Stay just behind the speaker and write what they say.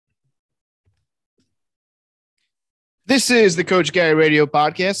This is the Coach Gary Radio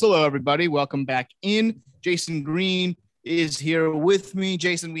Podcast. Hello, everybody. Welcome back in. Jason Green is here with me.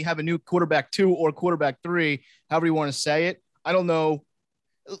 Jason, we have a new quarterback 2 or quarterback 3, however you want to say it. I don't know.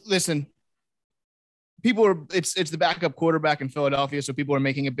 Listen, it's the backup quarterback in Philadelphia, so people are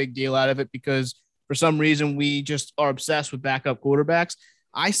making a big deal out of it because for some reason we just are obsessed with backup quarterbacks.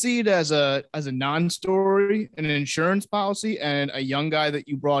 I see it as a non-story, an insurance policy, and a young guy that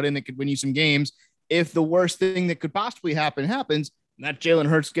you brought in that could win you some games. If the worst thing that could possibly happens, not Jalen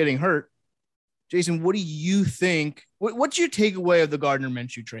Hurts getting hurt. Jason, what do you think? What's your takeaway of the Gardner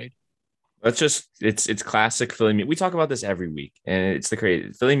Minshew trade? It's classic Philly media. We talk about this every week, and it's the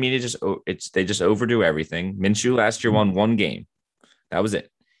crazy Philly media. They just overdo everything. Minshew last year won one game. That was it.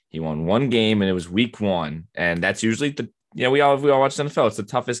 He won one game, and it was week 1, and that's usually we all watch NFL. It's the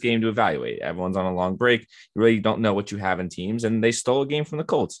toughest game to evaluate. Everyone's on a long break. You really don't know what you have in teams, and they stole a game from the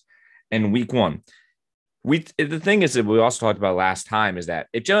Colts in week 1. The thing is that we also talked about last time is that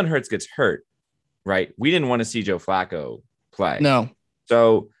if Jalen Hurts gets hurt, right, we didn't want to see Joe Flacco play. No.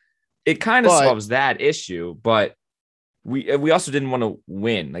 So it kind of solves that issue, but we also didn't want to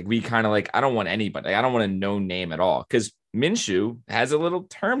win. Like we kind of I don't want anybody. I don't want a no name at all because Minshew has a little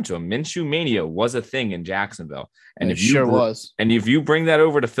term to him. Minshew mania was a thing in Jacksonville. And if you bring that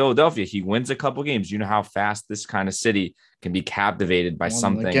over to Philadelphia, he wins a couple games. You know how fast this kind of city can be captivated by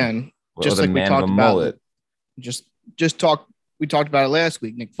something. Again, just like we talked about. We talked about it last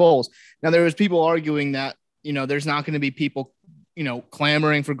week, Nick Foles. Now there was people arguing that, there's not going to be people,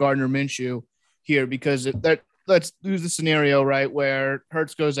 clamoring for Gardner Minshew here because let's use the scenario, right, where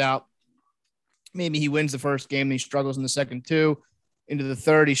Hurts goes out. Maybe he wins the first game and he struggles in the second 2. Into the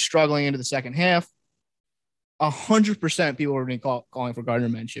third, he's struggling into the second half. 100% people are going to be calling for Gardner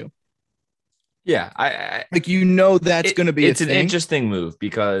Minshew. Yeah. That's going to be it's an interesting move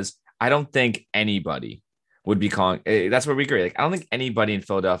because I don't think anybody would be calling. That's where we agree. I don't think anybody in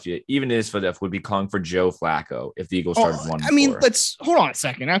Philadelphia, even in Philadelphia, would be calling for Joe Flacco if the Eagles started 1-4. Let's hold on a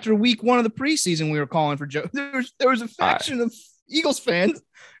second. After week 1 of the preseason, we were calling for Joe. There was a faction of Eagles fans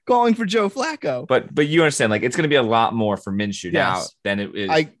calling for Joe Flacco. But you understand, it's going to be a lot more for Minshew now than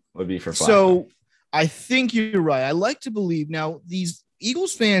would be for Flacco. So I think you're right. I like to believe now these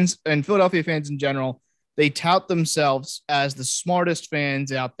Eagles fans and Philadelphia fans in general, they tout themselves as the smartest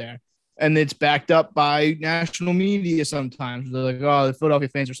fans out there. And it's backed up by national media sometimes. They're like, oh, the Philadelphia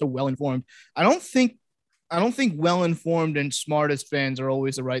fans are so well-informed. I don't think well-informed and smartest fans are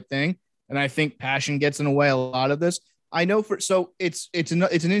always the right thing. And I think passion gets in the way a lot of this. It's an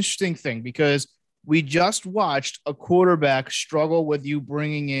interesting thing because we just watched a quarterback struggle with you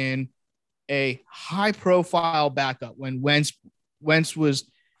bringing in a high-profile backup when Wentz was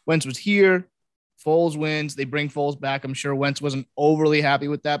here. Foles wins. They bring Foles back. I'm sure Wentz wasn't overly happy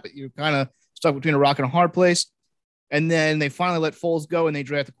with that, but you're kind of stuck between a rock and a hard place. And then they finally let Foles go and they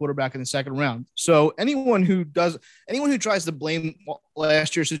draft the quarterback in the second round. So anyone who tries to blame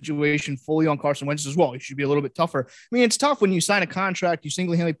last year's situation fully on Carson Wentz as well, it should be a little bit tougher. I mean, it's tough when you sign a contract, you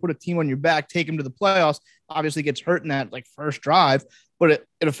single-handedly put a team on your back, take him to the playoffs, obviously gets hurt in that first drive, but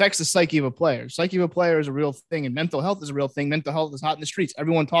it affects the psyche of a player. Psyche of a player is a real thing and mental health is a real thing. Mental health is hot in the streets.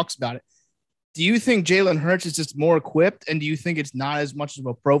 Everyone talks about it. Do you think Jalen Hurts is just more equipped, and do you think it's not as much of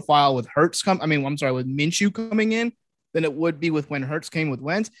a profile with with Minshew coming in than it would be with when Hurts came with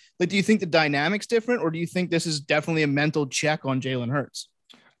Wentz? Do you think the dynamic's different, or do you think this is definitely a mental check on Jalen Hurts?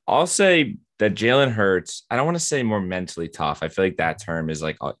 I'll say that Jalen Hurts, I don't want to say more mentally tough. I feel like that term is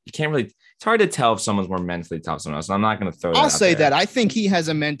you can't really, it's hard to tell if someone's more mentally tough than someone else. So I'm not going to throw that I'll out say there. that. I think he has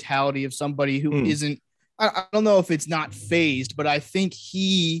a mentality of somebody who isn't, I don't know if it's not phased, but I think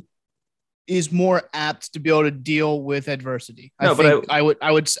he is more apt to be able to deal with adversity. I think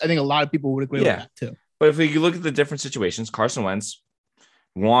a lot of people would agree with that too. But if you look at the different situations, Carson Wentz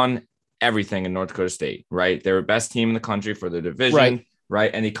won everything in North Dakota State, right? They were best team in the country for their division,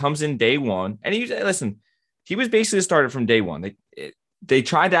 right? And he comes in day 1, and he was basically started from day 1. They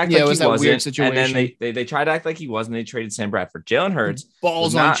tried to act like he wasn't, and then they tried to act like he wasn't. They traded Sam Bradford. Jalen Hurts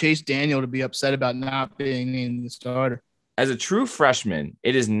balls on Chase Daniel to be upset about not being in the starter. As a true freshman,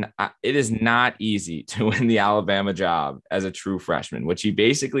 it is not easy to win the Alabama job as a true freshman, which he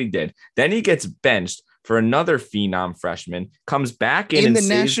basically did. Then he gets benched for another phenom freshman, comes back in the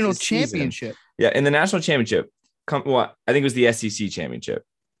national championship. Yeah, in the national championship. I think it was the SEC championship.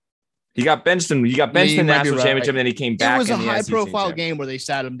 He got benched in the national championship, and then he came back. It was a high-profile game where they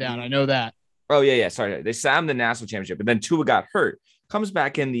sat him down. I know that. Oh, yeah. Sorry. They sat him the national championship, but then Tua got hurt. Comes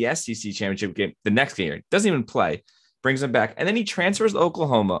back in the SEC championship game the next year. Doesn't even play. Brings him back. And then he transfers to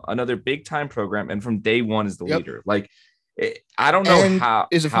Oklahoma, another big-time program, and from day 1 is the leader. I don't know and how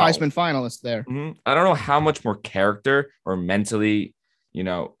is a Heisman finalist there. I don't know how much more character or mentally,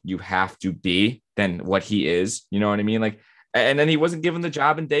 you have to be than what he is. You know what I mean? Like, and then he wasn't given the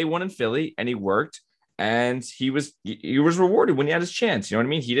job in day one in Philly, and he worked, and he was rewarded when he had his chance. You know what I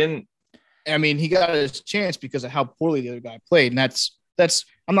mean? He didn't. I mean, he got his chance because of how poorly the other guy played, and that's.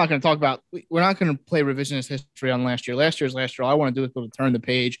 I'm not going to talk about. We're not going to play revisionist history on last year. Last year's last year. All I want to do is go to turn the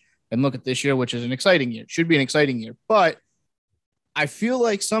page and look at this year, which is an exciting year. Should be an exciting year, but I feel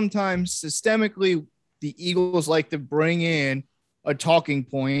like sometimes systemically the Eagles like to bring in a talking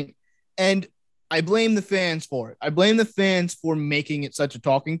point, and I blame the fans for it. I blame the fans for making it such a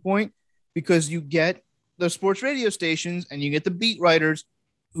talking point because you get the sports radio stations and you get the beat writers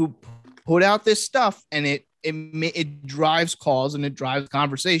who put out this stuff, and it drives calls and it drives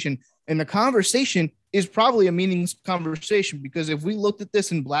conversation, and the conversation is probably a meaningless conversation because if we looked at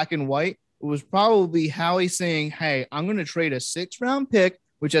this in black and white, it was probably Howie saying, hey, I'm going to trade a 6th-round pick,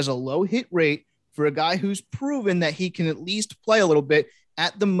 which has a low hit rate, for a guy who's proven that he can at least play a little bit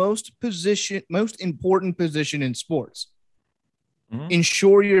at the most important position in sports.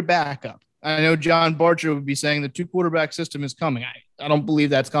 Ensure your backup. I know John Barcher would be saying the 2-quarterback system is coming. I don't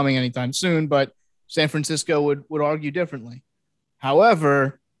believe that's coming anytime soon, but San Francisco would argue differently.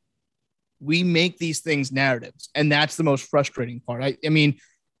 However, we make these things narratives, and that's the most frustrating part. I mean,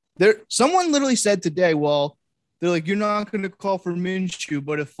 someone literally said today, well, they're like, you're not going to call for Minshew,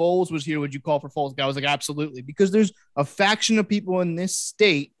 but if Foles was here, would you call for Foles? I was like, absolutely, because there's a faction of people in this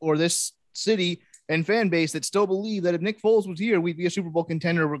state or this city and fan base that still believe that if Nick Foles was here, we'd be a Super Bowl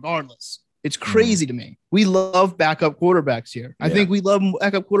contender regardless. It's crazy to me. We love backup quarterbacks here. I think we love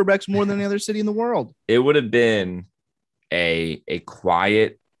backup quarterbacks more than any other city in the world. It would have been a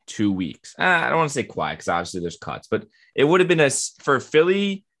quiet 2 weeks. I don't want to say quiet because obviously there's cuts, but it would have been for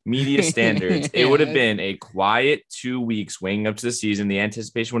Philly media standards. It would have been a quiet 2 weeks weighing up to the season. The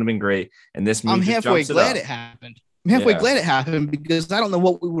anticipation would have been great. And this move I'm halfway glad it happened. I'm halfway glad it happened because I don't know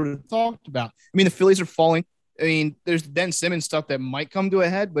what we would have talked about. I mean, the Phillies are falling. I mean, there's Ben Simmons stuff that might come to a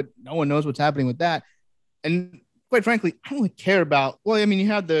head, but no one knows what's happening with that. And quite frankly, I don't really care about. Well, I mean, you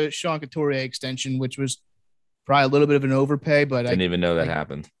had the Sean Couturier extension, which was probably a little bit of an overpay, but I didn't even know that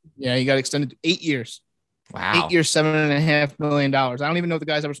happened. Yeah, he got extended to 8 years. Wow. 8 years, $7.5 million. I don't even know if the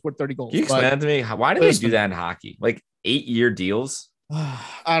guy's ever scored 30 goals. Can you explain that to me? Why do they do that in hockey? Like 8-year deals?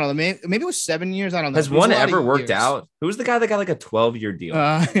 I don't know. Maybe it was 7 years. I don't know. Has one ever worked out? Who's the guy that got like a 12-year deal?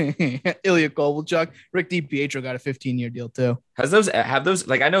 Ilya Kovalchuk. Rick DiPietro got a 15-year deal too. Have those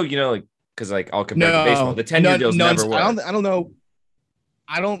like I know like because like I'll compare to baseball. The 10-year deals never work. I don't know.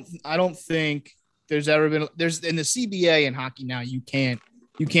 I don't think there's ever been in the CBA in hockey now. You can't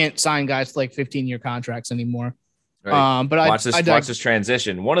sign guys to like 15-year contracts anymore. Right. But watch this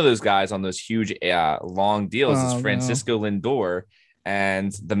transition. One of those guys on those huge long deals is Francisco Lindor.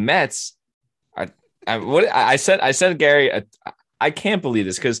 And the Mets, I said, Gary, I can't believe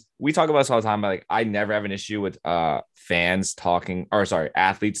this because we talk about this all the time. But like, I never have an issue with athletes talking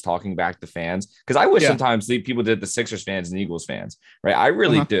back to fans because I wish sometimes people did the Sixers fans and Eagles fans, right? I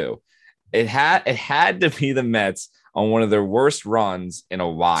really do. It had to be the Mets on one of their worst runs in a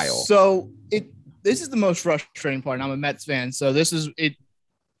while. So this is the most frustrating part. And I'm a Mets fan, so this is it.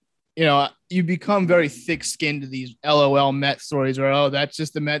 You know, you become very thick-skinned to these LOL Mets stories where, oh, that's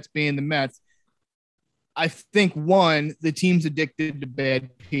just the Mets being the Mets. I think, one, the team's addicted to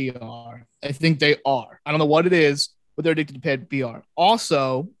bad PR. I think they are. I don't know what it is, but they're addicted to bad PR.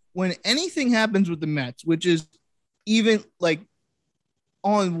 Also, when anything happens with the Mets, which is even like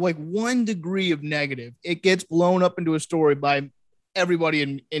on like 1 degree of negative, it gets blown up into a story by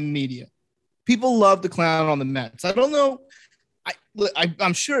everybody in media. People love to clown on the Mets. I don't know.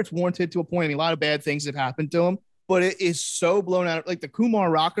 I'm sure it's warranted to a point. I mean, a lot of bad things have happened to him, but it is so blown out. Like the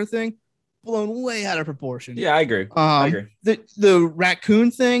Kumar Rocker thing, blown way out of proportion. Yeah, I agree. The raccoon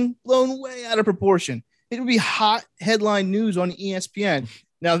thing, blown way out of proportion. It would be hot headline news on ESPN.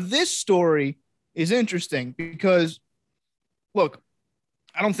 Now, this story is interesting because, look,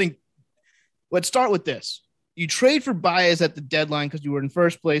 let's start with this. You trade for Baez at the deadline because you were in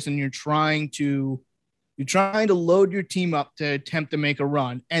first place and you're trying to load your team up to attempt to make a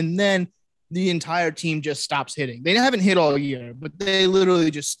run. And then the entire team just stops hitting. They haven't hit all year, but they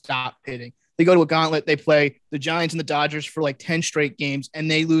literally just stop hitting. They go to a gauntlet. They play the Giants and the Dodgers for like 10 straight games, and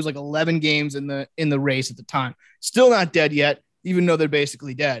they lose like 11 games in the race at the time. Still not dead yet, even though they're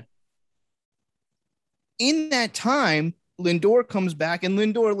basically dead. In that time, Lindor comes back, and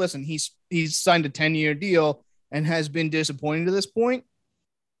Lindor, listen, he's signed a 10-year deal and has been disappointing to this point.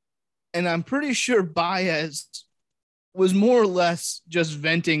 And I'm pretty sure Baez was more or less just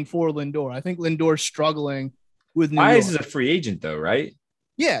venting for Lindor. I think Lindor's struggling with New Baez York. is a free agent though, right?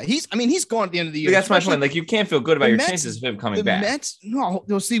 Yeah, he's gone at the end of the year. Like, that's my point. Like, you can't feel good about your chances of him coming back.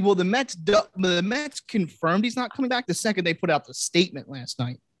 The Mets confirmed he's not coming back the second they put out the statement last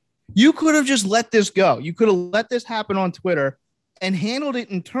night. You could have just let this go. You could have let this happen on Twitter and handled it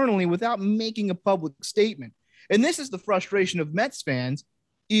internally without making a public statement. And this is the frustration of Mets fans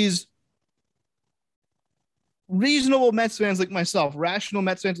is reasonable Mets fans like myself, rational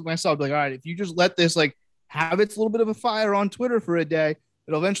Mets fans like myself, like, all right, if you just let this like have its little bit of a fire on Twitter for a day,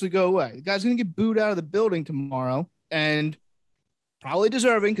 it'll eventually go away. The guy's going to get booed out of the building tomorrow, and probably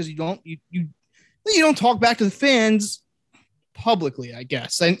deserving because you don't talk back to the fans publicly, I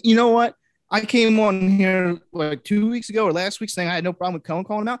guess. And you know what? I came on here like 2 weeks ago or last week saying I had no problem with Cohen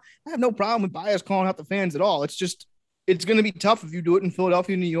calling out. I have no problem with Baez calling out the fans at all. It's just it's going to be tough if you do it in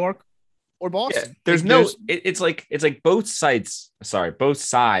Philadelphia, New York, or Boston. Yeah, it's like both sides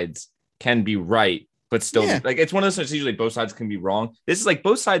can be right, but still like it's one of those things usually both sides can be wrong. This is like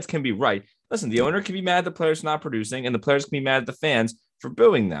both sides can be right. Listen, the owner can be mad at the players not producing, and the players can be mad at the fans for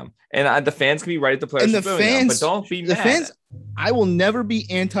booing them. And the fans can be right at the players for booing them, but don't be mad. Fans, I will never be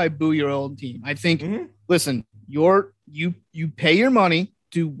anti-boo your old team. I think, listen, you pay your money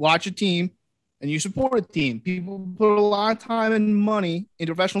to watch a team and you support a team. People put a lot of time and money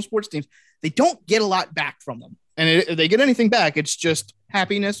into professional sports teams. They don't get a lot back from them. And if they get anything back, it's just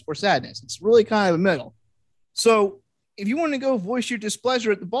happiness or sadness. It's really kind of a middle. So if you want to go voice your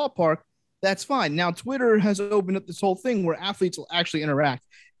displeasure at the ballpark, that's fine. Now, Twitter has opened up this whole thing where athletes will actually interact.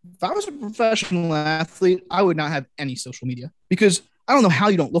 If I was a professional athlete, I would not have any social media because I don't know how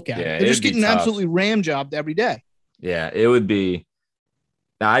you don't look at it. They're just getting absolutely ram jobbed every day. Yeah, it would be.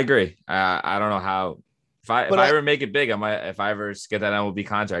 No, I agree. I don't know how. If I ever make it big, if I ever get that MLB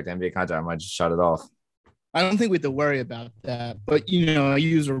contract, NBA contract, I might just shut it off. I don't think we have to worry about that. But,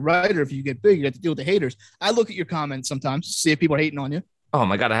 you as a writer, if you get big, you have to deal with the haters. I look at your comments sometimes to see if people are hating on you. Oh,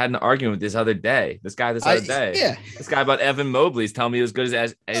 my God. I had an argument with this other day. This guy This guy about Evan Mobley's telling me he was good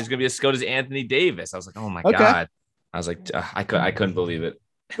as he's going to be as good as Anthony Davis. I was like, oh, my God. I was like, I couldn't believe it.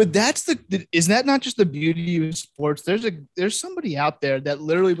 But isn't that not just the beauty of sports? There's somebody out there that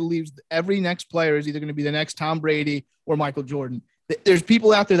literally believes every next player is either going to be the next Tom Brady or Michael Jordan. There's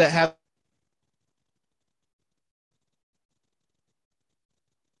people out there that have.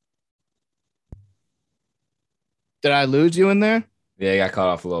 Did I lose you in there? Yeah, I got cut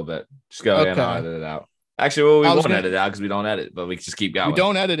off a little bit. Just go ahead and I'll edit it out. Actually, we won't edit it out because we don't edit, but we just keep going. We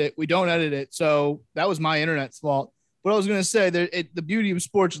don't edit it. So that was my internet's fault. What I was going to say, the beauty of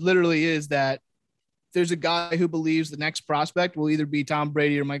sports literally is that there's a guy who believes the next prospect will either be Tom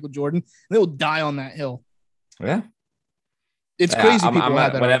Brady or Michael Jordan, and they will die on that hill. Yeah. It's crazy.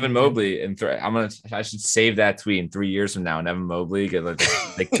 When Evan Mobley, I should save that tweet in 3 years from now. And Evan Mobley,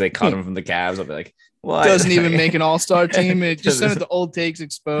 they cut him from the Cavs. I'll be like, what? Doesn't even make an all-star team. It just sent it to old takes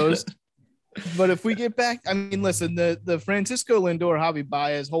exposed. But if we get back, I mean, listen, the Francisco Lindor, Javi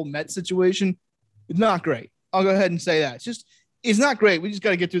Baez whole Mets situation is not great. I'll go ahead and say that. It's not great. We just got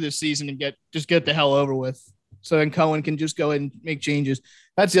to get through this season and get the hell over with. So then Cohen can just go ahead and make changes.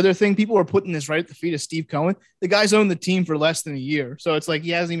 That's the other thing. People are putting this right at the feet of Steve Cohen. The guy's owned the team for less than a year. So it's like he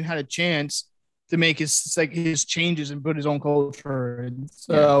hasn't even had a chance to make his changes and put his own culture in.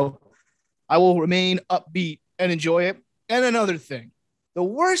 So I will remain upbeat and enjoy it. And another thing, the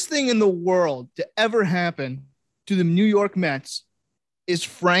worst thing in the world to ever happen to the New York Mets is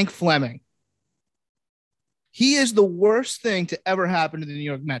Frank Fleming. He is the worst thing to ever happen to the New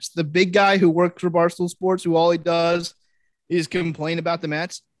York Mets. The big guy who works for Barstool Sports, who all he does is complain about the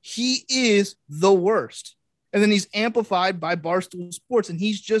Mets. He is the worst. And then he's amplified by Barstool Sports, and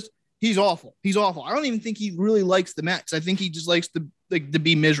he's awful. He's awful. I don't even think he really likes the Mets. I think he just likes to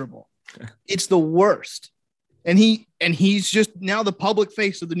be miserable. It's the worst. And he's just now the public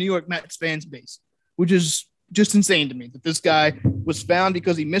face of the New York Mets fans base, which is just insane to me that this guy was found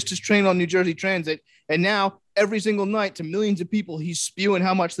because he missed his train on New Jersey Transit. And now every single night to millions of people, he's spewing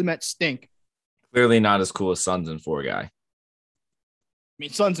how much the Mets stink. Clearly not as cool as Suns and Four guy. I mean,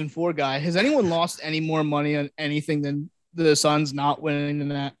 Suns and Four guy. Has anyone lost any more money on anything than the Suns not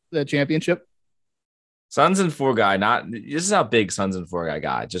winning the championship? Suns and Four guy. This is how big Suns and Four guy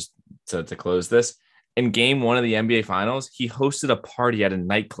got. Just to close this. In game 1 of the NBA Finals, he hosted a party at a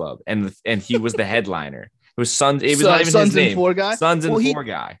nightclub, and he was the headliner. It was Suns. It was not even his name. And Four guy. Suns and Four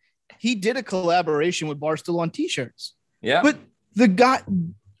guy. He did a collaboration with Barstool on T-shirts. Yeah, but the guy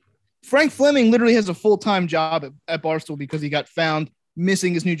Frank Fleming literally has a full-time job at Barstool because he got found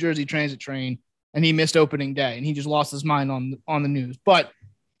missing his New Jersey Transit train and he missed opening day and he just lost his mind on the news. But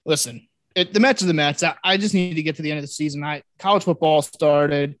listen, the Mets are the Mets. I just need to get to the end of the season. College football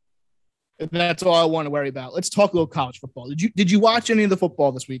started. That's all I want to worry about. Let's talk a little college football. Did you watch any of the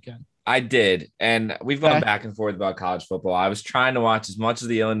football this weekend? I did, and we've gone back and forth about college football. I was trying to watch as much of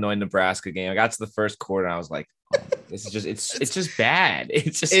the Illinois-Nebraska game. I got to the first quarter, and I was like, oh, "This is just just bad."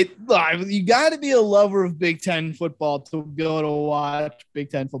 It's just you got to be a lover of Big Ten football to be able to watch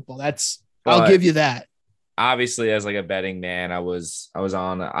Big Ten football. I'll give you that. Obviously, as like a betting man, I always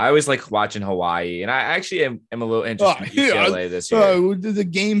like watching Hawaii, and I actually am a little interested in UCLA this year. The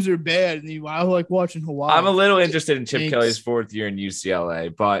games are bad, and I like watching Hawaii. I'm a little interested in Chip Kelly's 4th year in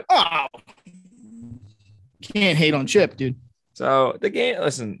UCLA, but can't hate on Chip, dude. So the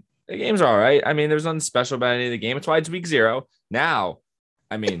game's all right. I mean, there's nothing special about any of the game. It's why it's week 0 now.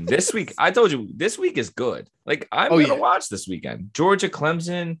 I mean, this week, I told you this week is good. Like I'm gonna watch this weekend. Georgia,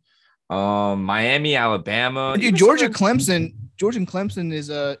 Clemson. Miami, Alabama. Dude, Georgia Clemson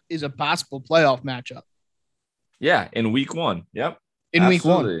is a possible playoff matchup. Yeah, in week 1. Yep. Week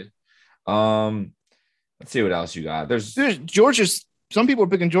 1. Let's see what else you got. There's Georgia's. Some people are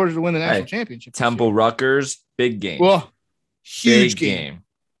picking Georgia to win the national championship. Temple, Rutgers, big game. Well, huge big game.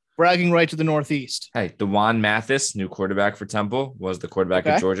 Bragging right to the Northeast. Hey, DeJuan Mathis, new quarterback for Temple, was the quarterback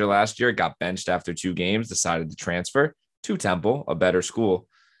of Georgia last year. Got benched after 2 games, decided to transfer to Temple, a better school.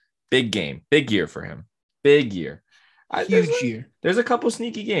 Big game, big year for him. Big year. Huge year. There's a couple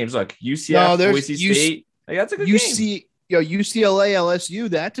sneaky games. Look, UCF, Boise State. That's a good game. UCLA, LSU.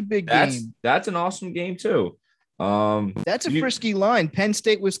 That's a big game. That's an awesome game too. That's a frisky line. Penn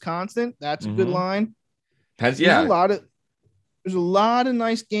State, Wisconsin. That's a good line. There's a lot of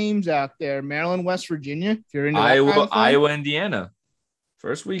nice games out there. Maryland, West Virginia. If you're into Iowa, Indiana.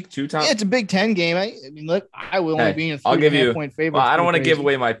 First week, 2 times. Yeah, it's a Big Ten game. I mean, look, I will only be in a 3.5-point favorite. Well, I don't want to give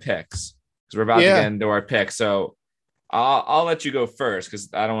away my picks because we're about to get into our picks. So I'll let you go first because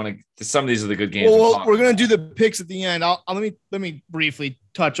I don't want to. Some of these are the good games. Well, we're going to do the picks at the end. Let me briefly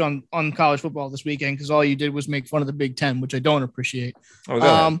touch on college football this weekend because all you did was make fun of the Big Ten, which I don't appreciate.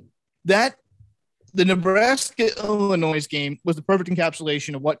 The Nebraska-Illinois game was the perfect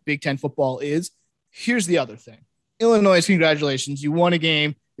encapsulation of what Big Ten football is. Here's the other thing. Illinois, congratulations. You won a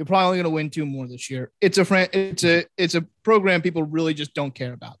game. You're probably going to win 2 more this year. It's a program people really just don't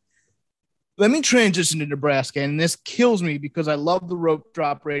care about. Let me transition to Nebraska, and this kills me because I love the Rope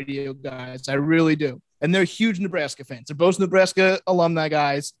Drop Radio guys. I really do. And they're huge Nebraska fans. They're both Nebraska alumni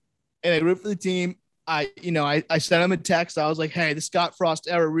guys, and they root for the team. I sent them a text. I was like, hey, the Scott Frost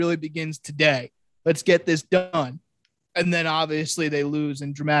era really begins today. Let's get this done. And then obviously they lose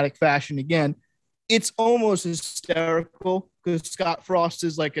in dramatic fashion again. It's almost hysterical because Scott Frost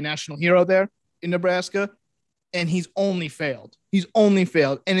is like a national hero there in Nebraska, and he's only failed.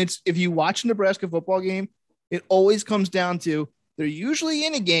 And if you watch a Nebraska football game, it always comes down to they're usually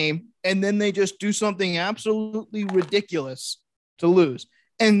in a game, and then they just do something absolutely ridiculous to lose.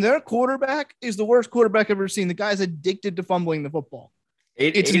 And their quarterback is the worst quarterback I've ever seen. The guy's addicted to fumbling the football.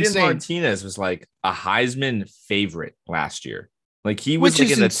 It's insane. Martinez was like a Heisman favorite last year. Like he was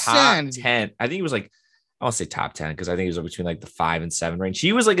like in the top 10. I think he was like, I won't say top 10 because I think he was between like the 5 and 7 range.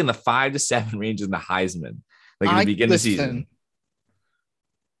 He was like in the 5 to 7 range in the Heisman, like in the beginning of the season.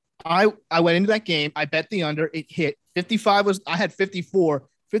 I went into that game. I bet the under. It hit 55. I had 54,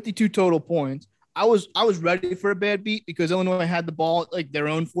 52 total points. I was ready for a bad beat because Illinois had the ball at like their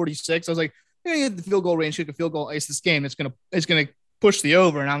own 46. I was like, hit the field goal range, kick a field goal, ice this game. It's gonna push the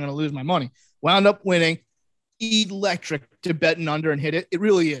over, and I'm gonna lose my money. Wound up winning. Electric to bet an under and hit it. It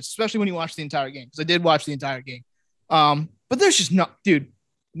really is, especially when you watch the entire game. Because I did watch the entire game. But there's just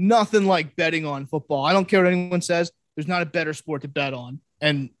nothing like betting on football. I don't care what anyone says. There's not a better sport to bet on.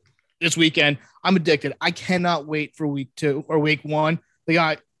 And this weekend, I'm addicted. I cannot wait for week 2 or week 1.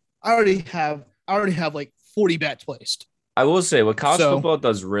 I already have like 40 bets placed. I will say what college football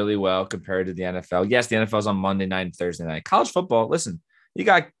does really well compared to the NFL. Yes, the NFL is on Monday night and Thursday night. College football, listen, you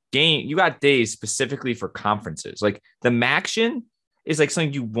got days specifically for conferences. Like the MACtion is like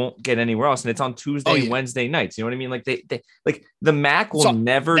something you won't get anywhere else, and it's on Tuesday and Wednesday nights. You know what I mean? Like they like the MAC will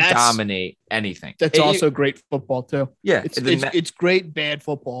never dominate anything. That's also great football too. Yeah, it's great bad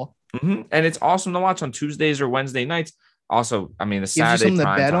football, and it's awesome to watch on Tuesdays or Wednesday nights. Also, I mean the Saturday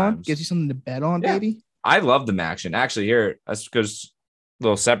prime times gives you something to bet on, baby. I love the MACtion. Actually, here that's because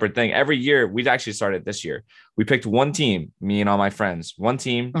little separate thing. Every year, we'd actually started this year. We picked one team, me and all my friends, one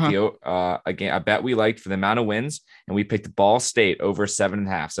team, again, I bet we liked for the amount of wins, and we picked Ball State over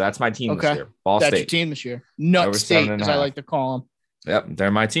 7.5. So that's my team this year. That's State. Your team this year. Nut State, as I like to call them. Yep,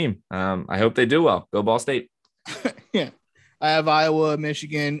 they're my team. I hope they do well. Go Ball State. Yeah. I have Iowa,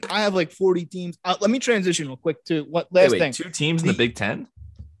 Michigan. I have like 40 teams. Let me transition real quick to what last thing. 2 teams in the Big Ten?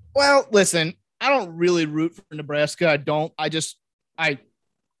 Well, listen, I don't really root for Nebraska. I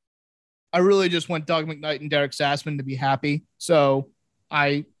I really just want Doug McKnight and Derek Sassman to be happy. So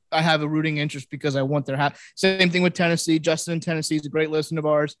I have a rooting interest because I want their happy. Same thing with Tennessee. Justin in Tennessee is a great listener of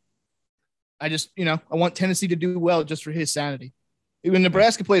ours. I just, I want Tennessee to do well just for his sanity. When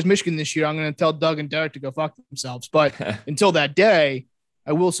Nebraska plays Michigan this year, I'm going to tell Doug and Derek to go fuck themselves. But until that day,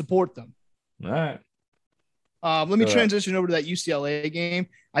 I will support them. All right. Let me transition over to that UCLA game.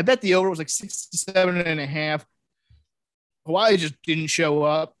 I bet the over was like 67.5. Hawaii just didn't show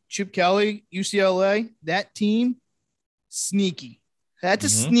up. Chip Kelly, UCLA, that team, sneaky. That's a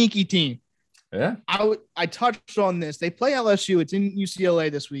sneaky team. Yeah. I touched on this. They play LSU. It's in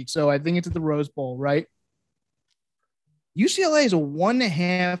UCLA this week. So I think it's at the Rose Bowl, right? UCLA is a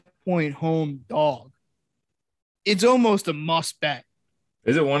 1.5-point home dog. It's almost a must bet.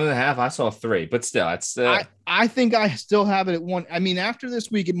 Is it 1.5? I saw 3, but still, it's. I think I still have it at 1. I mean, after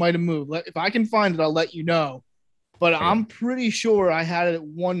this week, it might have moved. If I can find it, I'll let you know. But I'm pretty sure I had it at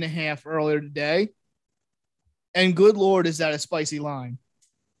 1.5 earlier today. And good Lord, is that a spicy line?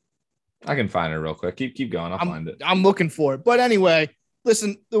 I can find it real quick. Keep going. I'll find it. I'm looking for it. But anyway,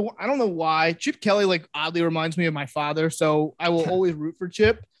 listen, I don't know why. Chip Kelly oddly reminds me of my father. So I will always root for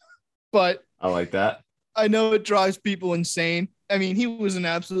Chip. But I like that. I know it drives people insane. I mean, he was an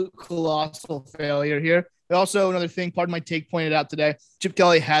absolute colossal failure here. Also, another thing, pardon my take, pointed out today, Chip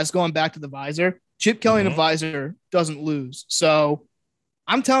Kelly has gone back to the visor. Chip Kelly in a visor doesn't lose. So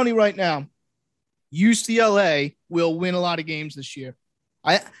I'm telling you right now, UCLA will win a lot of games this year.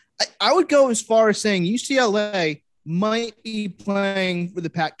 I would go as far as saying UCLA might be playing for the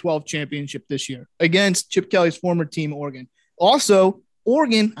Pac-12 championship this year against Chip Kelly's former team, Oregon. Also,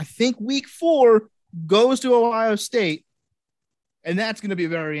 Oregon, I think week 4 goes to Ohio State, and that's going to be a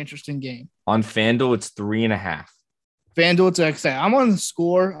very interesting game. On FanDuel, it's 3.5. FanDuel, it's like I'm on the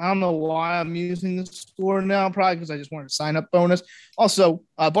score. I don't know why I'm using the score now, probably because I just wanted a sign-up bonus. Also,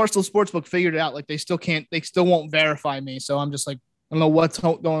 Barstool Sportsbook figured it out. They still won't verify me. So I'm just I don't know what's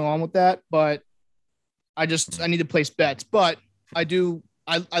going on with that, but I need to place bets. But I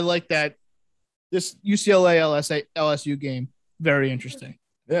like that this UCLA LSU game. Very interesting.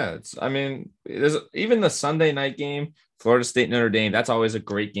 Yeah, there's even the Sunday night game, Florida State Notre Dame. That's always a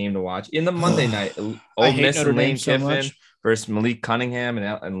great game to watch. In the Monday night, Ole Miss and Lane Kiffin versus Malik Cunningham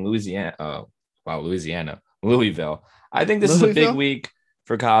and Louisiana. Louisville. I think this is a big week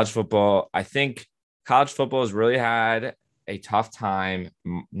for college football. I think college football has really had a tough time,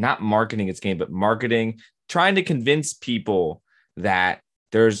 not marketing its game, but trying to convince people that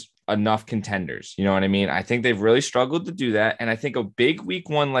there's enough contenders. You know what I mean? I think they've really struggled to do that. And I think a big week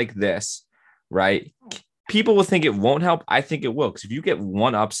 1 like this, right? People will think it won't help. I think it will. Because if you get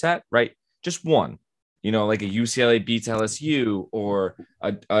one upset, right? Just one, like a UCLA beats LSU or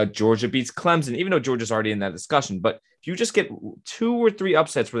a Georgia beats Clemson, even though Georgia's already in that discussion. But if you just get 2 or 3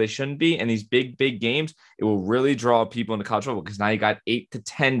 upsets where they shouldn't be and these big games, it will really draw people into college football because now you got 8 to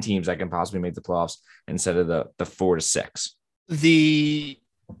 10 teams that can possibly make the playoffs instead of the 4 to 6. The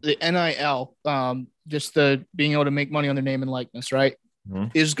NIL, just the being able to make money on their name and likeness, right,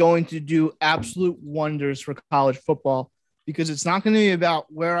 is going to do absolute wonders for college football because it's not going to be about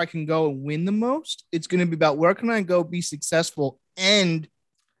where I can go and win the most. It's going to be about where can I go be successful and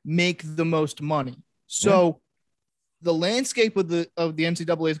make the most money. So the landscape of the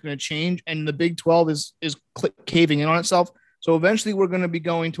NCAA is going to change, and the Big 12 is caving in on itself. So eventually we're going to be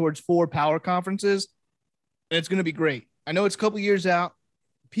going towards 4 power conferences, and it's going to be great. I know it's a couple years out.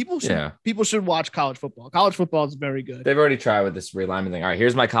 People should watch college football. College football is very good. They've already tried with this realignment thing. All right,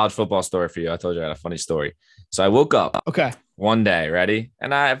 here's my college football story for you. I told you I had a funny story. So I woke up one day, ready?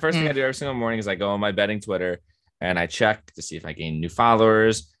 And first thing I do every single morning is I go on my betting Twitter and I check to see if I gain new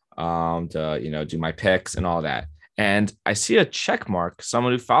followers, to do my picks and all that. And I see a check mark,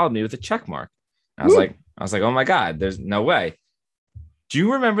 someone who followed me with a check mark. I was like, oh my God, there's no way. Do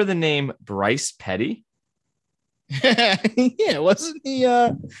you remember the name Bryce Petty? Yeah, wasn't he?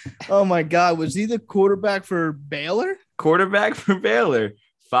 Oh my God, was he the quarterback for Baylor? Quarterback for Baylor.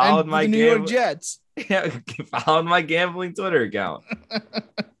 Followed my New York Jets. Yeah, followed my gambling Twitter account.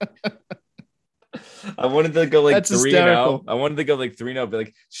 I wanted to go 3-0. I wanted to go 3-0, but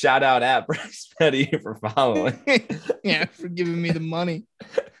shout out at Bryce Petty for following. Yeah, for giving me the money.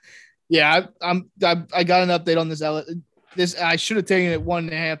 Yeah, I got an update on this. I should have taken it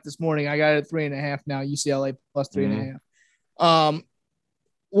 1.5 this morning. I got it at 3.5 now. UCLA plus 3.5.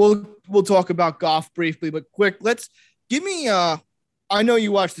 We'll talk about golf briefly, but quick. Let's give me. I know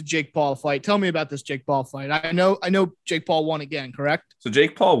you watched the Jake Paul fight. Tell me about this Jake Paul fight. I know Jake Paul won again, correct? So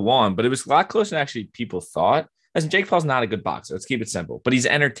Jake Paul won, but it was a lot closer than actually people thought. Listen, Jake Paul's not a good boxer. Let's keep it simple, but he's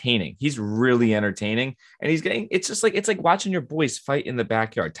entertaining. He's really entertaining. And it's like watching your boys fight in the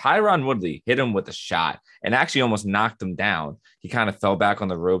backyard. Tyron Woodley hit him with a shot and actually almost knocked him down. He kind of fell back on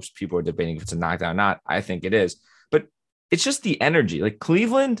the ropes. People are debating if it's a knockdown or not. I think it is, but it's just the energy. Like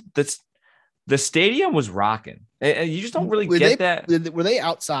Cleveland, the stadium was rocking. And you just don't really get that. Were they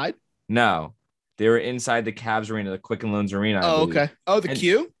outside? No, they were inside the Cavs arena, the Quicken Loans Arena. Oh, okay. Oh, the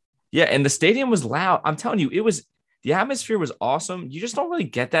Q? Yeah, and the stadium was loud. I'm telling you, the atmosphere was awesome. You just don't really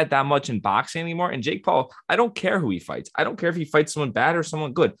get that much in boxing anymore. And Jake Paul, I don't care who he fights. I don't care if he fights someone bad or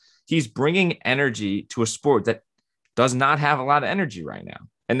someone good. He's bringing energy to a sport that does not have a lot of energy right now.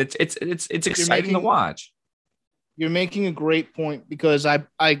 And it's exciting to watch. You're making a great point because I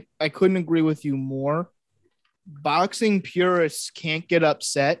couldn't agree with you more. Boxing purists can't get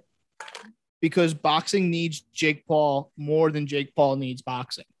upset because boxing needs Jake Paul more than Jake Paul needs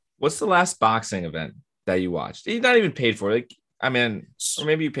boxing. What's the last boxing event that you watched? You're not even paid for. Or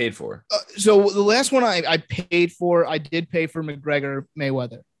maybe you paid for. So the last one I paid for, I did pay for McGregor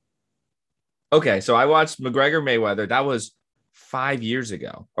Mayweather. Okay, so I watched McGregor Mayweather. That was 5 years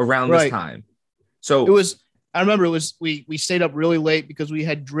ago, around this time. So I remember we stayed up really late because we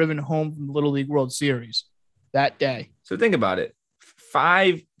had driven home from the Little League World Series that day. So think about it.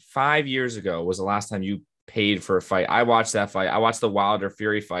 Five years ago was the last time you paid for a fight. I watched that fight. I watched the Wilder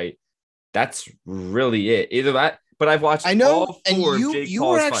Fury fight. That's really it. Either that, but I've watched. I know, all and four of Jake you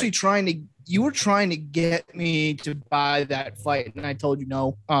Paul's were actually fights. you were trying to get me to buy that fight, and I told you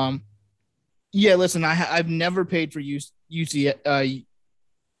no. Yeah, listen, I've never paid for UFC. I've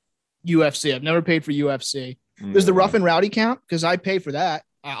never paid for UFC. Does the Rough and Rowdy count? Because I pay for that.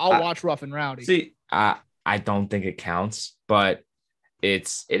 I'll watch Rough and Rowdy. See, I don't think it counts, but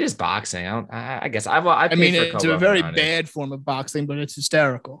it is boxing. I guess it's a very bad form of boxing, but it's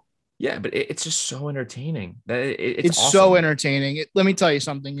hysterical. Yeah, but it's just so entertaining. It's awesome. So entertaining. Let me tell you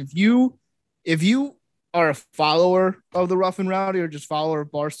something. If you are a follower of the Rough and Rowdy or just follower of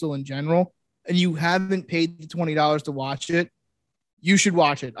Barstool in general, and you haven't paid the $20 to watch it, you should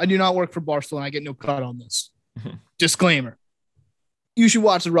watch it. I do not work for Barstool, and I get no cut on this. Disclaimer. You should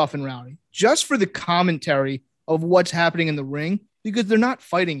watch the Rough and Rowdy just for the commentary of what's happening in the ring, because they're not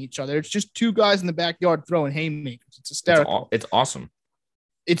fighting each other. It's just two guys in the backyard throwing haymakers. It's hysterical. It's awesome.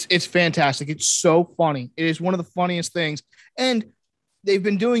 It's fantastic. It's so funny. It is one of the funniest things. And they've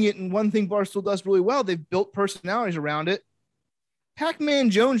been doing it. And one thing Barstool does really well, they've built personalities around it. Pac-Man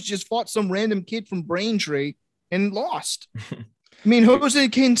Jones just fought some random kid from Braintree and lost. I mean, Jose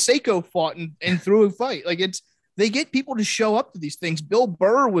Canseco fought and threw a fight. Like, they get people to show up to these things. Bill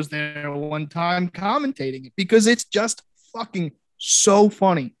Burr was there one time commentating it because it's just fucking so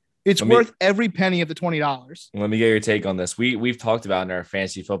funny. It's worth every penny of the $20. Let me get your take on this. We've talked about in our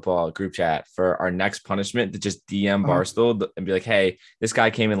fantasy football group chat for our next punishment to just DM Barstool and be like, hey, this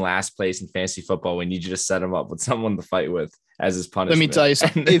guy came in last place in fantasy football. We need you to set him up with someone to fight with as his punishment. Let me tell you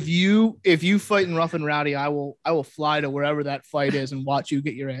something. if you fight in Rough and Rowdy, I will fly to wherever that fight is and watch you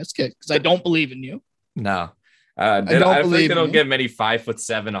get your ass kicked because I don't believe in you. No. I don't think they don't get many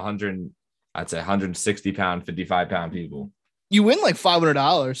 5'7", 160 pound, 55 pound people. You win like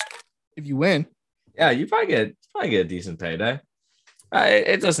 $500 if you win. Yeah, you probably get a decent payday.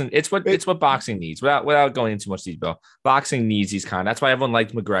 It's what boxing needs. Without going into much detail, boxing needs these kind. That's why everyone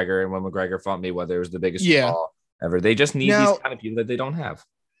liked McGregor, and when McGregor fought Mayweather, it was the biggest draw ever. They just need these kind of people that they don't have.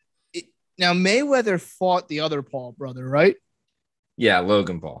 Now Mayweather fought the other Paul brother, right? Yeah,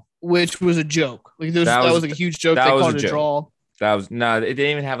 Logan Paul, which was a joke. Like that was like a huge joke. They called it a draw. It didn't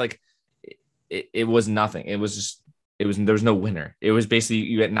even have like it was nothing. There was no winner. It was basically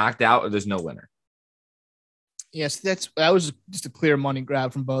you get knocked out or there's no winner. Yes, that was just a clear money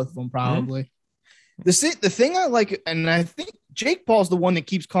grab from both of them, probably. Mm-hmm. The thing I like, and I think Jake Paul's the one that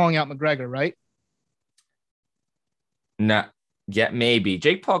keeps calling out McGregor, right? No, yeah, maybe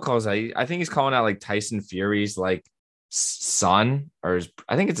Jake Paul calls out. I think he's calling out like Tyson Fury's like son, I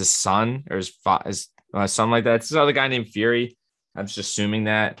think it's his son or his son like that. It's this other guy named Fury. I'm just assuming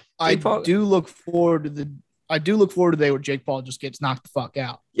that. I do look forward to the day where Jake Paul just gets knocked the fuck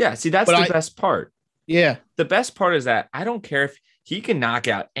out. Yeah, see, that's the best part. Yeah. The best part is that I don't care if he can knock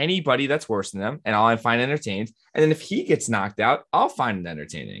out anybody that's worse than them, and I'll find entertained. And then if he gets knocked out, I'll find it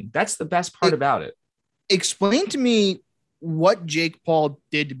entertaining. That's the best part about it. Explain to me what Jake Paul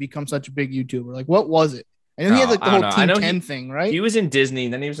did to become such a big YouTuber. Like, what was it? I know he had like the whole Team 10 thing, right? He was in Disney,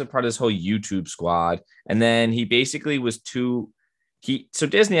 and then he was a part of this whole YouTube squad. And then he basically was so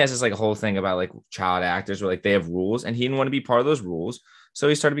Disney has this like whole thing about like child actors where like they have rules, and he didn't want to be part of those rules. So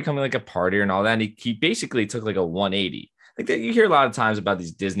he started becoming like a partier and all that. And he basically took like a 180. like that you hear a lot of times about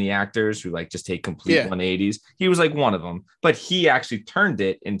these Disney actors who like just take complete 180s. He was like one of them, but he actually turned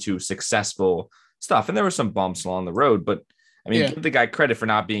it into successful stuff. And there were some bumps along the road, but I mean, give the guy credit for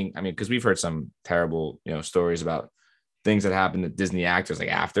not being, I mean, because we've heard some terrible, stories about things that happen to Disney actors like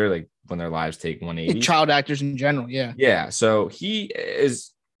after, like when their lives take 180. Child actors in general. Yeah. Yeah. So he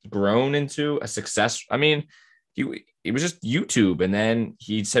is grown into a success. I mean, it was just YouTube. And then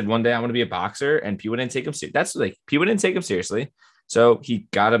he said one day, I want to be a boxer, and people didn't take him seriously. That's like, people didn't take him seriously. So he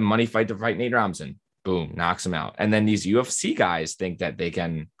got a money fight to fight Nate Robinson. Boom, knocks him out. And then these UFC guys think that they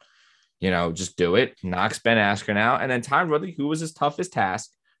can, just do it. Knocks Ben Askren out. And then Tyron Woodley, who was his toughest task,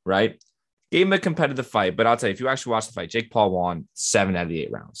 right? Gave him a competitive fight. But I'll tell you, if you actually watch the fight, Jake Paul won 7 out of the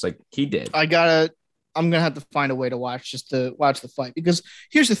 8 rounds. Like he did. I'm going to have to find a way to watch the fight, because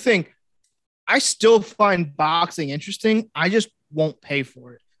here's the thing. I still find boxing interesting. I just won't pay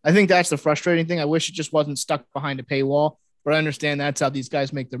for it. I think that's the frustrating thing. I wish it just wasn't stuck behind a paywall, but I understand that's how these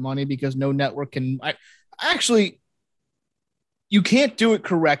guys make their money, because no network can. You can't do it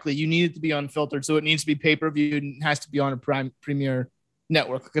correctly. You need it to be unfiltered, so it needs to be pay-per-view and has to be on a premier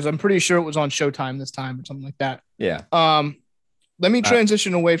network, because I'm pretty sure it was on Showtime this time or something like that. Yeah. Let me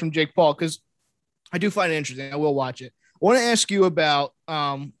transition away from Jake Paul, because I do find it interesting. I will watch it. I want to ask you about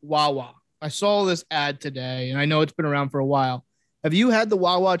Wawa. I saw this ad today, and I know it's been around for a while. Have you had the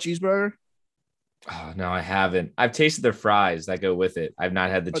Wawa cheeseburger? Oh, no, I haven't. I've tasted their fries that go with it. I've not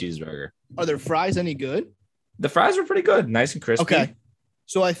had the cheeseburger. Are their fries any good? The fries are pretty good. Nice and crispy. Okay.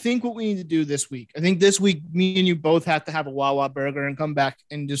 So I think what we need to do this week, me and you both have to have a Wawa burger and come back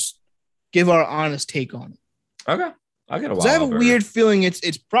and just give our honest take on it. Okay. I'll get a Wawa burger. I have a burger. weird feeling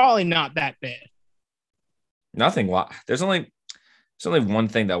it's probably not that bad. Nothing. There's only one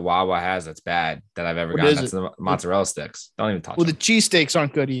thing that Wawa has that's bad that I've ever gotten. That's the mozzarella sticks. Don't even touch them. The cheesesteaks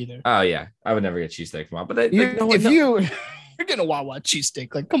aren't good either. Oh, yeah. I would never get cheesesteak from Wawa. But you're getting a Wawa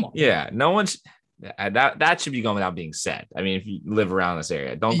cheesesteak, like, come on. Yeah. No one's that should be going without being said. I mean, if you live around this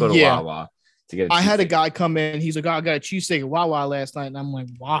area, don't go to Wawa to get a cheesesteak. I had a guy come in. He's like, I got a cheesesteak at Wawa last night. And I'm like,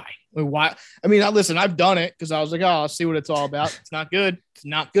 why? Why? I mean, listen, I've done it because I was like, I'll see what it's all about. It's not good. It's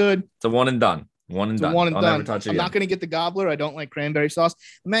not good. It's a one and done. One and done. I'm not going to get the gobbler. I don't like cranberry sauce.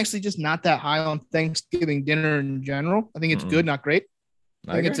 I'm actually just not that high on Thanksgiving dinner in general. I think it's good, not great.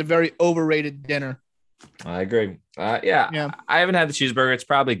 I think it's a very overrated dinner. I agree. Yeah. I haven't had the cheeseburger. It's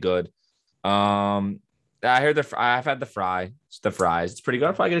probably good. I heard I've had the fries. It's pretty good.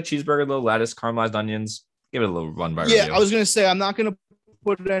 I'll probably get a cheeseburger, a little lettuce, caramelized onions. Give it a little run by review. I was going to say, I'm not going to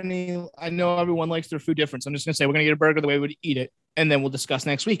put any. I know everyone likes their food different. So I'm just going to say we're going to get a burger the way we would eat it, and then we'll discuss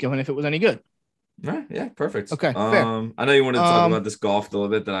next week if it was any good. Yeah, perfect. Okay, fair. I know you wanted to talk about this golf a little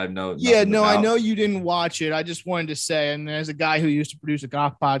bit that I know. Yeah, no, I know you didn't watch it. I just wanted to say, and as a guy who used to produce a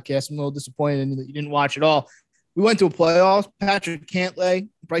golf podcast, I'm a little disappointed that you didn't watch it all. We went to a playoffs. Patrick Cantlay,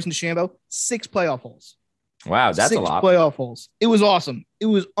 Bryson DeChambeau, 6 playoff holes. Wow, that's a lot. 6 playoff holes. It was awesome. It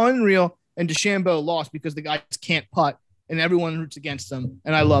was unreal. And DeChambeau lost because the guy can't putt, and everyone roots against him.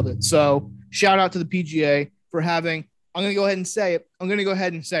 And I love it. So shout out to the PGA for having. I'm going to go ahead and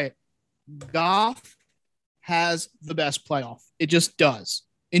say it. Golf has the best playoff. It just does.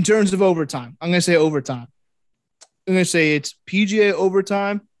 In terms of overtime, I'm going to say overtime. I'm going to say it's PGA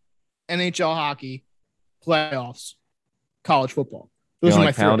overtime, NHL hockey, playoffs, college football. Those are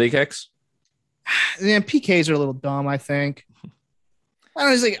my penalty kicks. Yeah, PKs are a little dumb, I think. I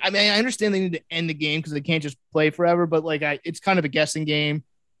understand they need to end the game because they can't just play forever, but it's kind of a guessing game.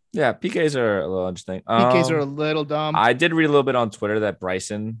 Yeah, PKs are a little interesting. PKs are a little dumb. I did read a little bit on Twitter that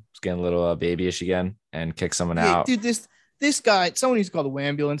Bryson was getting a little babyish again and kicked someone out. Dude, this guy, someone needs to call the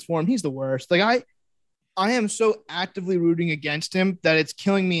ambulance for him. He's the worst. I am so actively rooting against him that it's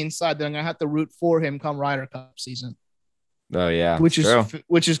killing me inside that I'm gonna have to root for him come Ryder Cup season. Oh yeah, which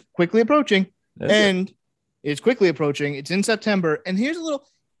is quickly approaching, it's quickly approaching. It's in September, and here's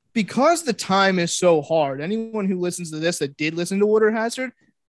because the time is so hard. Anyone who listens to this that did listen to Water Hazard.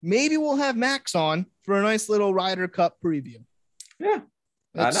 Maybe we'll have Max on for a nice little Ryder Cup preview. Yeah.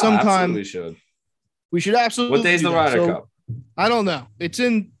 Sometime we should absolutely. What day is the Ryder Cup? I don't know. It's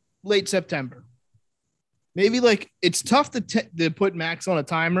in late September. Maybe it's tough to put Max on a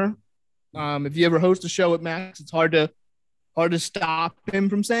timer. If you ever host a show with Max, it's hard to stop him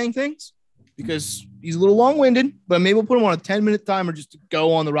from saying things because he's a little long-winded, but maybe we'll put him on a 10-minute timer just to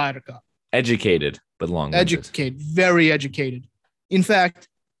go on the Ryder Cup. Educated, but long-winded. Educated, very educated. In fact,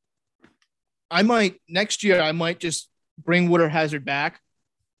 next year I might just bring Water Hazard back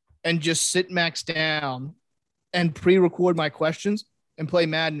and just sit Max down and pre-record my questions and play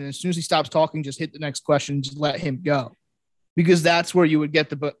Madden. And as soon as he stops talking, just hit the next question and just let him go. Because that's where you would get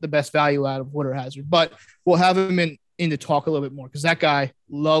the best value out of Water Hazard. But we'll have him in in to talk a little bit more because that guy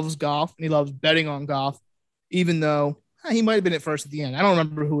loves golf and he loves betting on golf, even though he might have been at first at the end. I don't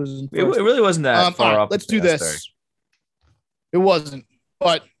remember who was in first. It really wasn't that far up. Let's do this. There. It wasn't,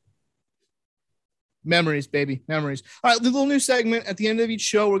 but memories, baby, memories. All right, the little new segment at the end of each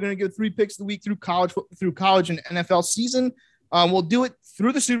show. We're going to give 3 picks of the week through college and NFL season. We'll do it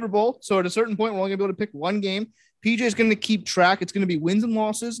through the Super Bowl. So at a certain point, we're only going to be able to pick one game. PJ is going to keep track. It's going to be wins and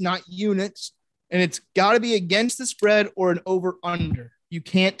losses, not units. And it's got to be against the spread or an over-under. You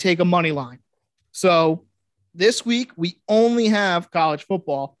can't take a money line. So this week, we only have college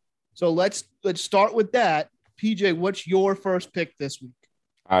football. So let's start with that. PJ, what's your first pick this week?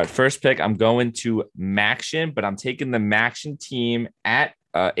 All right, first pick, I'm going to Maction, but I'm taking the Maction team at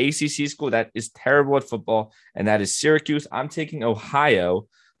ACC school that is terrible at football, and that is Syracuse. I'm taking Ohio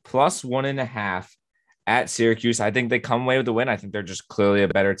plus 1.5 at Syracuse. I think they come away with the win. I think they're just clearly a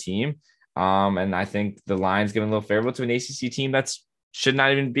better team. And I think the line's getting a little favorable to an ACC team that's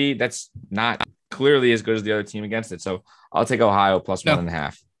not clearly as good as the other team against it. So I'll take Ohio plus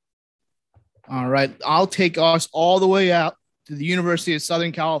 1.5. All right. I'll take us all the way out to the University of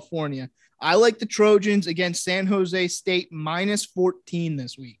Southern California. I like the Trojans against San Jose State minus 14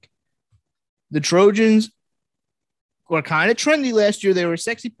 this week. The Trojans were kind of trendy last year. They were a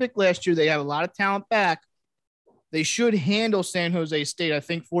sexy pick last year. They have a lot of talent back. They should handle San Jose State. I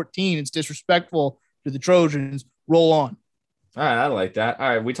think 14. It's disrespectful to the Trojans. Roll on. All right. I like that. All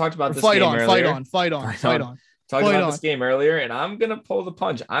right. We talked about this game earlier. Fight on. Talked about this game earlier, and I'm going to pull the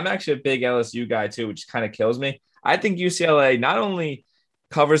punch. I'm actually a big LSU guy too, which kind of kills me. I think UCLA not only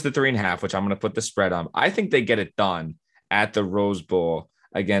covers the 3.5, which I'm going to put the spread on, I think they get it done at the Rose Bowl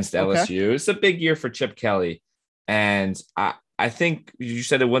against LSU. It's a big year for Chip Kelly. And I think you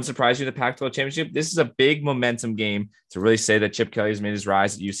said it wouldn't surprise you, the Pac-12 championship. This is a big momentum game to really say that Chip Kelly has made his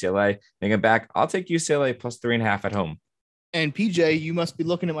rise at UCLA. Bring it back. I'll take UCLA plus 3.5 at home. And PJ, you must be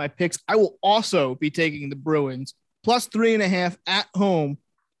looking at my picks. I will also be taking the Bruins plus 3.5 at home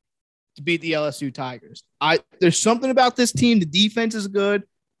to beat the LSU Tigers. There's something about this team. The defense is good.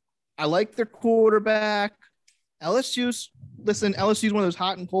 I like their quarterback. LSU's one of those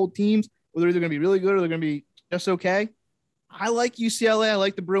hot and cold teams where they're either going to be really good or they're going to be just okay. I like UCLA. I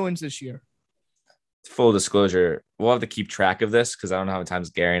like the Bruins this year. Full disclosure, we'll have to keep track of this because I don't know how many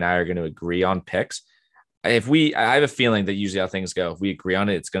times Gary and I are going to agree on picks. I have a feeling that usually how things go, if we agree on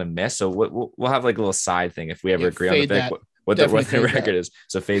it, it's going to miss. So we'll have like a little side thing if we ever agree on the pick, what the record is.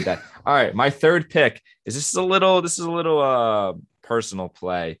 So fade that. All right. My third pick is this is a little personal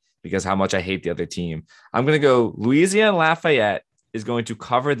play because how much I hate the other team. I'm going to go Louisiana Lafayette is going to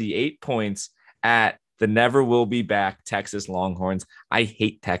cover the 8 points at the never will be back Texas Longhorns. I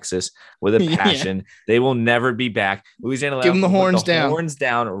hate Texas with a passion. Yeah. They will never be back. Louisiana, give them the horns down. Horns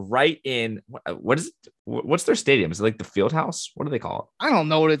down right in. What is it? What's their stadium? Is it like the Field House? What do they call it? I don't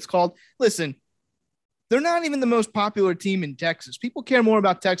know what it's called. Listen, they're not even the most popular team in Texas. People care more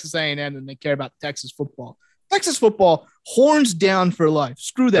about Texas A&M than they care about Texas football. Texas football, horns down for life.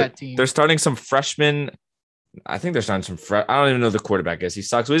 Screw that team. They're starting some freshmen. I think they're starting some I don't even know who the quarterback is. He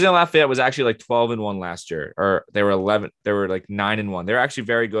sucks. Louisiana Lafayette was actually like 12-1 last year, or they were 11. They were like 9-1. They're actually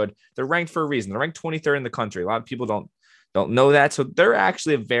very good. They're ranked for a reason. They're ranked 23rd in the country. A lot of people don't know that. So they're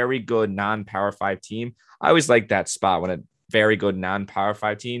actually a very good non-Power 5 team. I always like that spot when a very good non-Power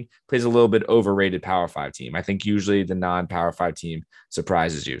 5 team plays a little bit overrated Power 5 team. I think usually the non-Power 5 team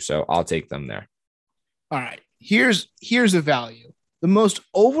surprises you. So I'll take them there. All right. Here's a value. The most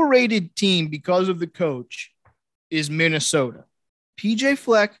overrated team because of the coach is Minnesota. PJ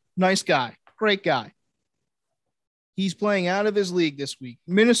Fleck, nice guy, great guy. He's playing out of his league this week.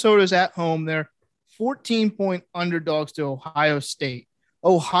 Minnesota's at home. They're 14-point underdogs to Ohio State.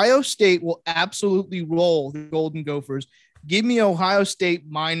 Ohio State will absolutely roll the Golden Gophers. Give me Ohio State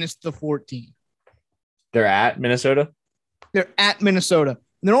minus the 14. They're at Minnesota? They're at Minnesota.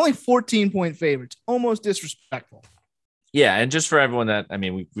 And they're only 14-point favorites. Almost disrespectful. Yeah, and just for everyone that, I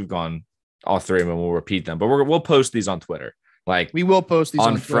mean, we've gone all three of them. We'll repeat them, but we'll post these on Twitter. Like we will post these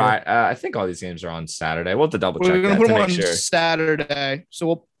on Friday. I think all these games are on Saturday. We'll have to double check. We're going to put them on Saturday.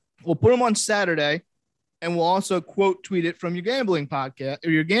 So we'll put them on Saturday, and we'll also quote tweet it from your gambling podcast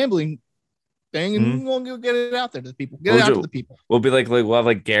or your gambling thing, and we'll get it out there to the people. Get it out to the people. We'll be like we'll have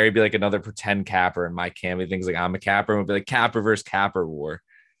like Gary be like another pretend capper, and Mike Campbell thinks like I'm a capper, and we'll be like capper versus capper war.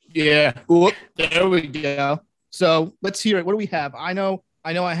 Yeah. Whoop, there we go. So let's hear it. What do we have? I know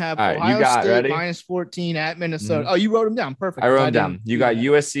I have Ohio State ready? Minus 14 at Minnesota. Oh, you wrote them down. Perfect. I wrote them down. You got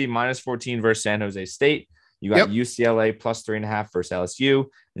USC minus 14 versus San Jose State. You got UCLA plus 3.5 versus LSU.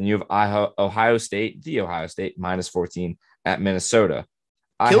 And you have Ohio State minus 14 at Minnesota.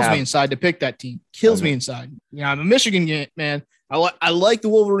 Kills me inside to pick that team. Kills me inside. I'm a Michigan man. I like the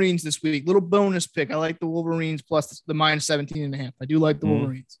Wolverines this week. Little bonus pick. I like the Wolverines plus the minus 17.5. I do like the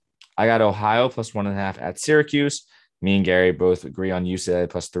Wolverines. I got Ohio plus 1.5 at Syracuse. Me and Gary both agree on UCLA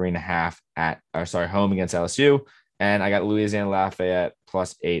plus 3.5 home against LSU. And I got Louisiana Lafayette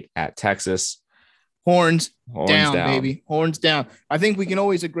plus 8 at Texas. Horns down, baby. Horns down. I think we can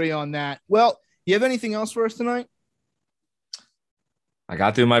always agree on that. Well, you have anything else for us tonight? I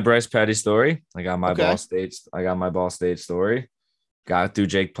got through my Bryce Petty story. I got my Ball State story. Got through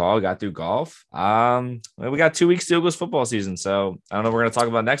Jake Paul. Got through golf. We got 2 weeks to Eagles football season. So I don't know what we're going to talk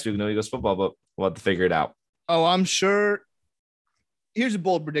about next week. No Eagles football, but we'll have to figure it out. Oh, I'm sure. Here's a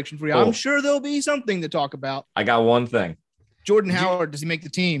bold prediction for you. I'm sure there'll be something to talk about. I got one thing. Jordan Howard, does he make the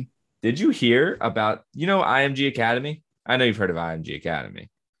team? Did you hear about, IMG Academy? I know you've heard of IMG Academy.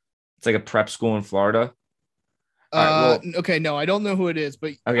 It's like a prep school in Florida. Okay, no, I don't know who it is,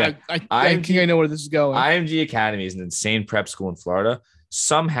 but okay. I think I know where this is going. IMG Academy is an insane prep school in Florida.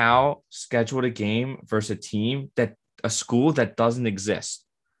 Somehow scheduled a game versus a school that doesn't exist.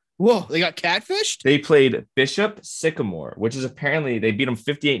 Whoa, they got catfished? They played Bishop Sycamore, which is apparently they beat them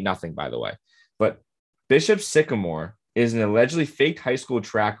 58-0, by the way. But Bishop Sycamore is an allegedly faked high school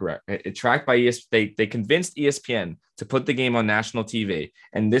track by ESPN. They convinced ESPN to put the game on national TV.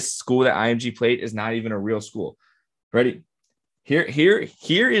 And this school that IMG played is not even a real school. Ready? Here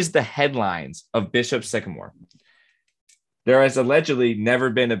is the headlines of Bishop Sycamore. There has allegedly never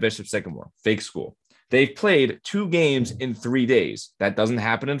been a Bishop Sycamore, fake school. They've played 2 games in 3 days. That doesn't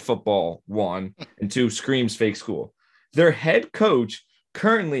happen in football, 1, and 2 screams fake school. Their head coach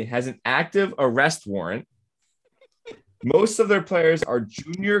currently has an active arrest warrant. Most of their players are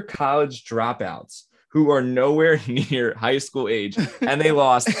junior college dropouts who are nowhere near high school age, and they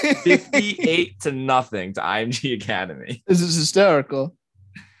lost 58-0 to IMG Academy. This is hysterical.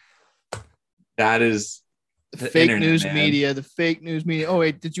 That is the fake news media. The fake news media. Oh,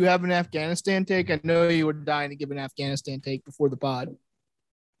 wait, did you have an Afghanistan take? I know you were dying to give an Afghanistan take before the pod.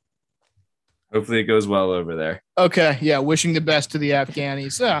 Hopefully it goes well over there. Okay, yeah, wishing the best to the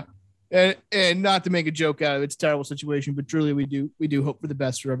Afghanis. And not to make a joke out of it, it's a terrible situation, but truly we do hope for the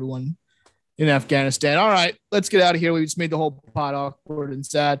best for everyone in Afghanistan. All right, let's get out of here. We just made the whole pod awkward and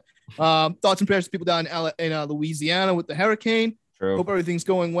sad. Thoughts and prayers to people down in Louisiana with the hurricane. True. Hope everything's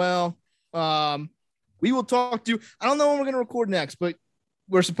going well. We will talk to you. I don't know when we're going to record next, but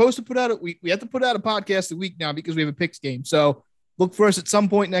we're supposed to put out we have to put out a podcast a week now because we have a picks game. So look for us at some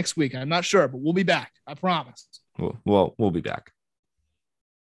point next week. I'm not sure, but we'll be back. I promise. We'll be back.